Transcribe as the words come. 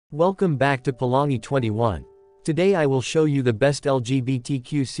Welcome back to Pelangi 21. Today I will show you the best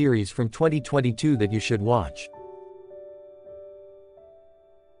LGBTQ series from 2022 that you should watch.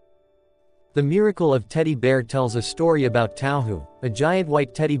 The Miracle of Teddy Bear tells a story about Tauhu, a giant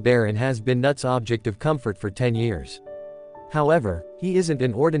white teddy bear, and has been Nut's object of comfort for 10 years. However, he isn't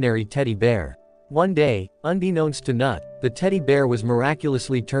an ordinary teddy bear. One day, unbeknownst to Nut, the teddy bear was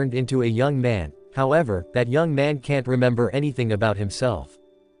miraculously turned into a young man. However, that young man can't remember anything about himself.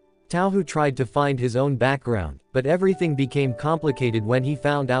 Tauhu tried to find his own background, but everything became complicated when he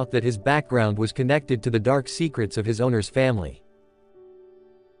found out that his background was connected to the dark secrets of his owner's family.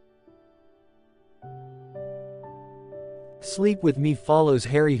 Sleep With Me follows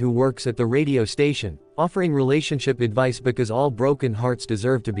Harry, who works at the radio station, offering relationship advice because all broken hearts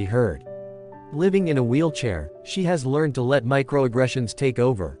deserve to be heard. Living in a wheelchair, she has learned to let microaggressions take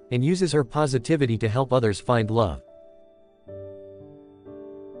over, and uses her positivity to help others find love.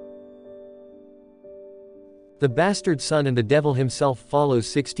 The Bastard Son and the Devil Himself follows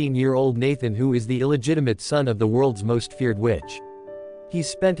 16-year-old Nathan, who is the illegitimate son of the world's most feared witch. He's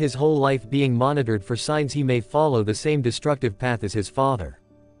spent his whole life being monitored for signs he may follow the same destructive path as his father.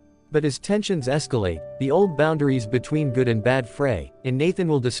 But as tensions escalate, the old boundaries between good and bad fray, and Nathan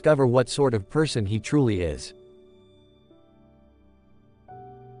will discover what sort of person he truly is.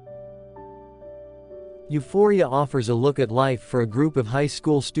 Euphoria offers a look at life for a group of high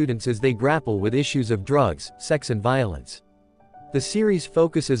school students as they grapple with issues of drugs, sex and violence. The series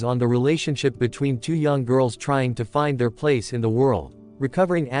focuses on the relationship between two young girls trying to find their place in the world,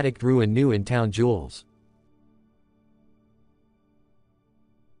 recovering addict Rue and new in town Jules.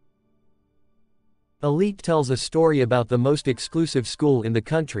 Elite tells a story about the most exclusive school in the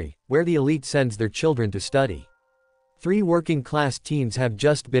country, where the elite sends their children to study. 3 working-class teens have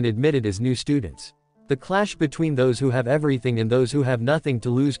just been admitted as new students. The clash between those who have everything and those who have nothing to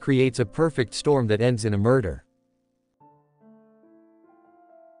lose creates a perfect storm that ends in a murder.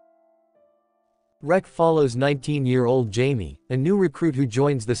 Rec follows 19-year-old Jamie, a new recruit who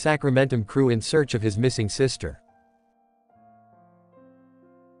joins the Sacramentum crew in search of his missing sister.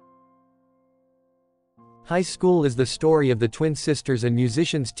 High School is the story of the twin sisters and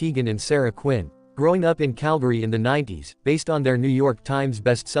musicians Tegan and Sarah Quinn, growing up in Calgary in the 90s, based on their New York Times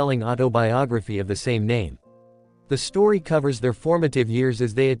best-selling autobiography of the same name. The story covers their formative years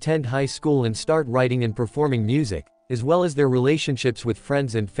as they attend high school and start writing and performing music, as well as their relationships with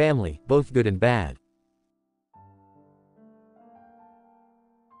friends and family, both good and bad.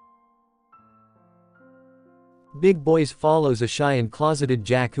 Big Boys follows a shy and closeted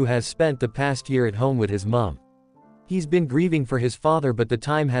Jack who has spent the past year at home with his mom. He's been grieving for his father, but the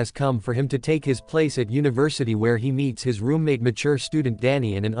time has come for him to take his place at university, where he meets his roommate, mature student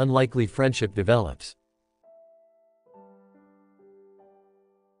Danny, and an unlikely friendship develops.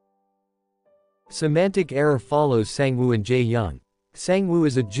 Semantic Error follows Sang-woo and Jae-young. Sang-woo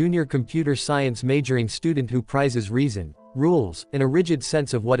is a junior computer science majoring student who prizes reason, rules, and a rigid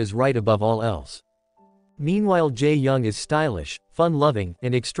sense of what is right above all else. Meanwhile, Jae-young is stylish, fun-loving,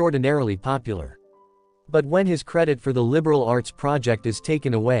 and extraordinarily popular. But when his credit for the liberal arts project is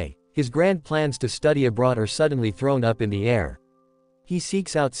taken away, his grand plans to study abroad are suddenly thrown up in the air. He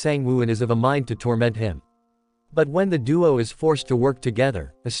seeks out Sang-woo and is of a mind to torment him. But when the duo is forced to work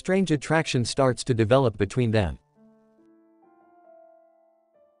together, a strange attraction starts to develop between them.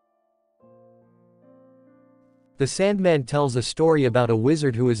 The Sandman tells a story about a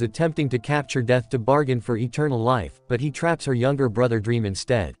wizard who is attempting to capture death to bargain for eternal life, but he traps her younger brother Dream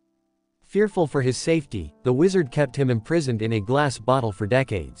instead. Fearful for his safety, the wizard kept him imprisoned in a glass bottle for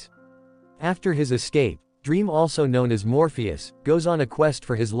decades. After his escape, Dream, also known as Morpheus, goes on a quest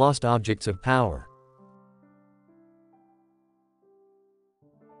for his lost objects of power.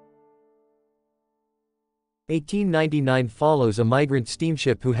 "1899 follows a migrant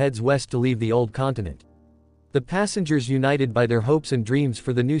steamship who heads west to leave the old continent. The passengers united by their hopes and dreams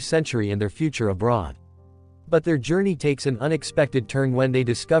for the new century and their future abroad. But their journey takes an unexpected turn when they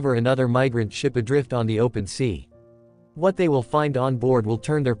discover another migrant ship adrift on the open sea. What they will find on board will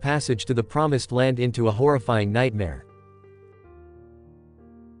turn their passage to the promised land into a horrifying nightmare."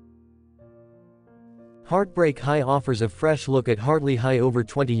 Heartbreak High offers a fresh look at Heartbreak High over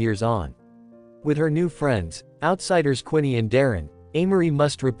 20 years on. With her new friends, outsiders Quinny and Darren, Amory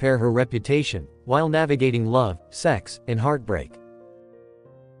must repair her reputation, while navigating love, sex, and heartbreak.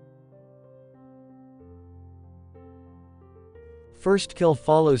 First Kill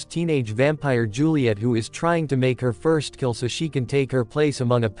follows teenage vampire Juliet, who is trying to make her first kill so she can take her place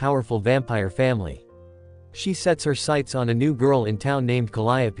among a powerful vampire family. She sets her sights on a new girl in town named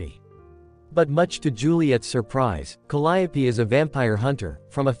Calliope. But much to Juliet's surprise, Calliope is a vampire hunter,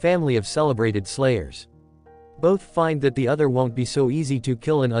 from a family of celebrated slayers. Both find that the other won't be so easy to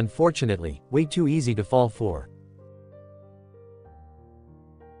kill and unfortunately, way too easy to fall for.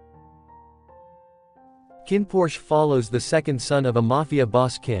 KinnPorsche follows the second son of a mafia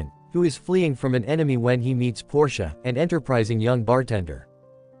boss Kinn, who is fleeing from an enemy when he meets Porsche, an enterprising young bartender.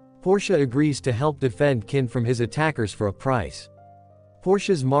 Porsche agrees to help defend Kinn from his attackers for a price.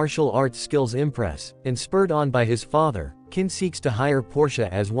 Porsche's martial arts skills impress, and spurred on by his father, Kinn seeks to hire Porsche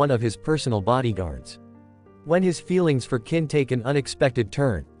as one of his personal bodyguards. When his feelings for Kinn take an unexpected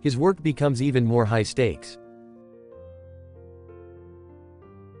turn, his work becomes even more high stakes.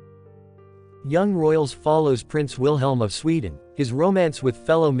 Young Royals follows Prince Wilhelm of Sweden, his romance with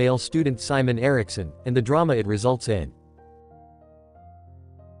fellow male student Simon Eriksson, and the drama it results in.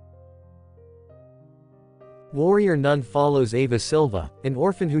 Warrior Nun follows Ava Silva, an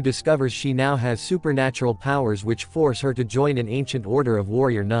orphan who discovers she now has supernatural powers which force her to join an ancient order of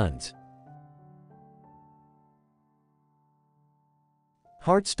warrior nuns.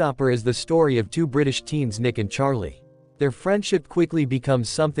 Heartstopper is the story of two British teens Nick and Charlie. Their friendship quickly becomes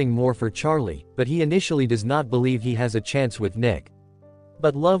something more for Charlie, but he initially does not believe he has a chance with Nick.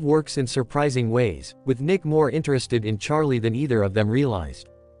 But love works in surprising ways, with Nick more interested in Charlie than either of them realized.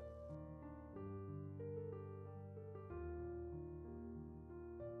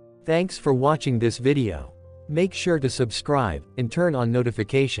 Thanks for watching this video. Make sure to subscribe, and turn on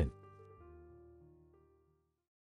notification.